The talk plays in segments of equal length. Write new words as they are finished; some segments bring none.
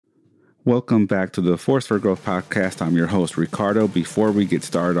Welcome back to the Force for Growth podcast. I'm your host, Ricardo. Before we get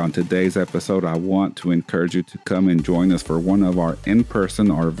started on today's episode, I want to encourage you to come and join us for one of our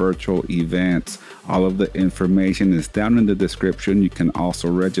in-person or virtual events. All of the information is down in the description. You can also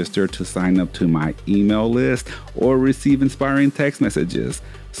register to sign up to my email list or receive inspiring text messages.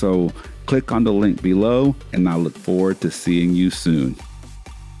 So click on the link below, and I look forward to seeing you soon.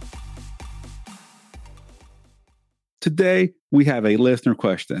 Today, we have a listener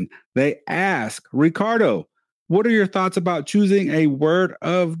question. They ask, Ricardo, what are your thoughts about choosing a word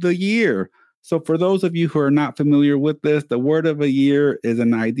of the year? So for those of you who are not familiar with this, the word of the year is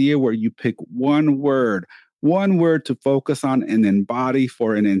an idea where you pick one word to focus on and embody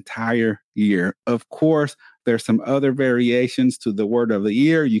for an entire year. Of course, there's some other variations to the word of the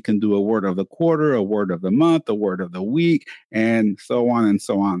year. You can do a word of the quarter, a word of the month, a word of the week, and so on and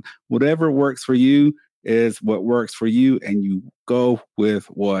so on. Whatever works for you is what works for you, and you go with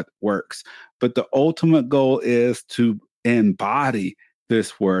what works. But the ultimate goal is to embody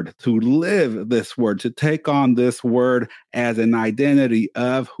this word, to live this word, to take on this word as an identity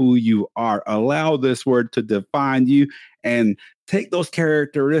of who you are. Allow this word to define you and take those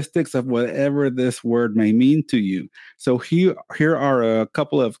characteristics of whatever this word may mean to you. So here are a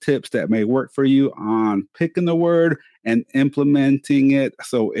couple of tips that may work for you on picking the word and implementing it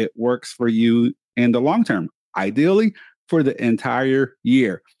so it works for you in the long term, ideally for the entire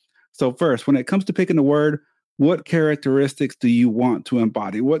year. So first, when it comes to picking a word, what characteristics do you want to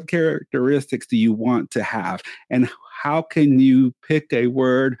embody? What characteristics do you want to have? And how can you pick a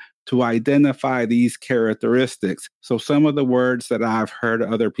word to identify these characteristics? So some of the words that I've heard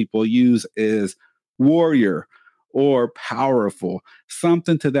other people use is warrior or powerful,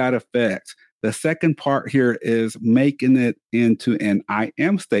 something to that effect. The second part here is making it into an I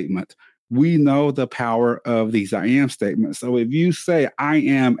am statement. We know the power of these I am statements. So if you say, I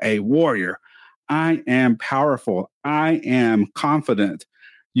am a warrior, I am powerful, I am confident,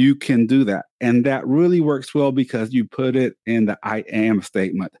 you can do that. And that really works well because you put it in the I am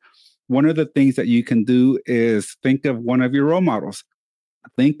statement. One of the things that you can do is think of one of your role models.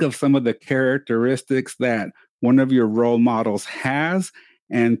 Think of some of the characteristics that one of your role models has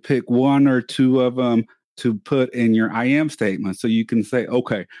and pick one or two of them to put in your I am statement. So you can say,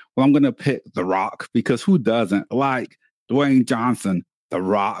 okay, well, I'm going to pick The Rock because who doesn't like Dwayne Johnson, The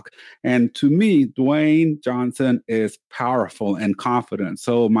Rock? And to me, Dwayne Johnson is powerful and confident.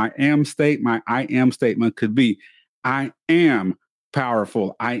 So my I am statement could be, I am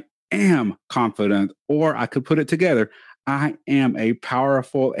powerful. I am confident. Or I could put it together. I am a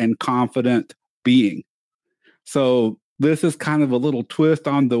powerful and confident being. So this is kind of a little twist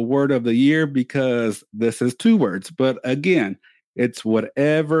on the word of the year because this is two words. But again, it's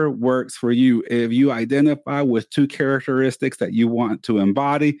whatever works for you. If you identify with two characteristics that you want to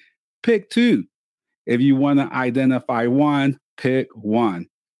embody, pick two. If you want to identify one, pick one.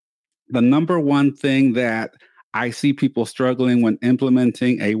 The number one thing that I see people struggling when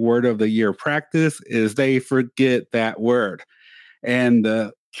implementing a word of the year practice is they forget that word. And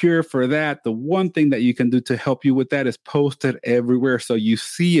the cure for that, the one thing that you can do to help you with that is post it everywhere so you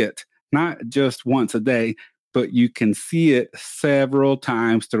see it, not just once a day, but you can see it several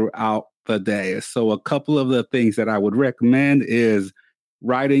times throughout the day. So a couple of the things that I would recommend is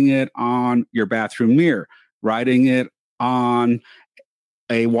writing it on your bathroom mirror, writing it on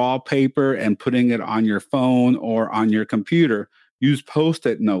a wallpaper and putting it on your phone or on your computer. Use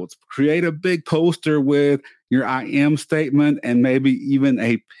Post-it notes. Create a big poster with your I am statement and maybe even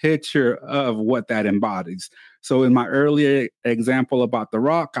a picture of what that embodies. So in my earlier example about The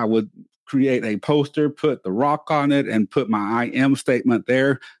Rock, I would create a poster, put The Rock on it, and put my I am statement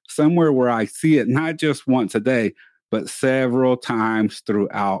there somewhere where I see it, not just once a day, but several times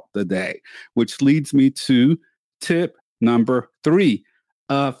throughout the day, which leads me to tip number 3.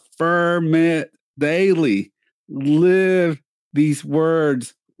 Affirm it daily. Live these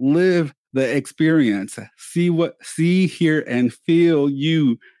words, live the experience, see, hear, and feel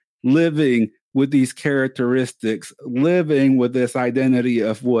you living with these characteristics, living with this identity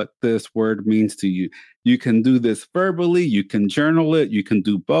of what this word means to you. You can do this verbally, you can journal it, you can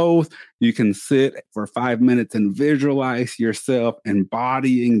do both. You can sit for 5 minutes and visualize yourself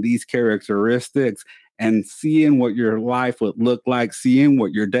embodying these characteristics and seeing what your life would look like, seeing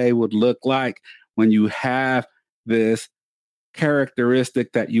what your day would look like when you have this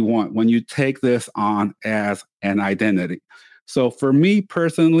characteristic that you want, when you take this on as an identity. So for me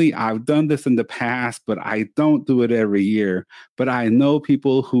personally, I've done this in the past, but I don't do it every year. But I know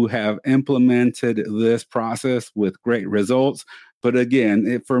people who have implemented this process with great results. But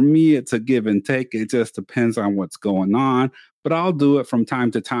again, for me, it's a give and take. It just depends on what's going on. but I'll do it from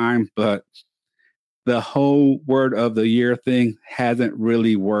time to time. But the whole word of the year thing hasn't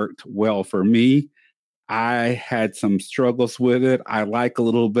really worked well for me. I had some struggles with it. I like a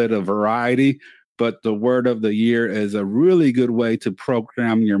little bit of variety, but the word of the year is a really good way to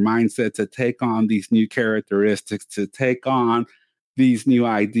program your mindset to take on these new characteristics, to take on these new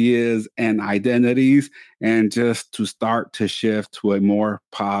ideas and identities, and just to start to shift to a more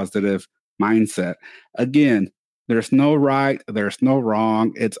positive mindset. Again, there's no right, there's no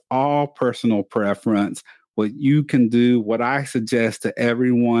wrong. It's all personal preference. What you can do, what I suggest to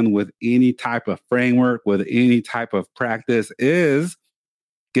everyone with any type of framework, with any type of practice, is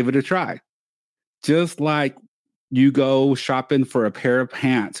give it a try. Just like you go shopping for a pair of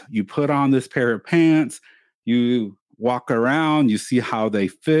pants, you put on this pair of pants, you walk around, you see how they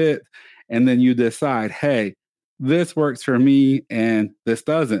fit, and then you decide, hey, this works for me and this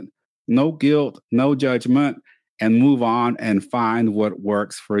doesn't. No guilt, no judgment, and move on and find what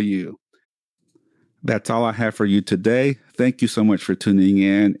works for you. That's all I have for you today. Thank you so much for tuning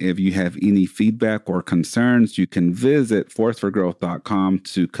in. If you have any feedback or concerns, you can visit forceforgrowth.com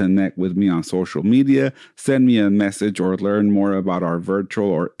to connect with me on social media, send me a message, or learn more about our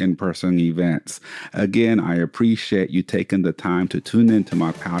virtual or in-person events. Again, I appreciate you taking the time to tune into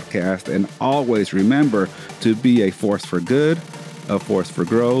my podcast, and always remember to be a force for good, a force for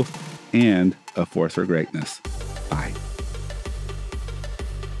growth, and a force for greatness. Bye.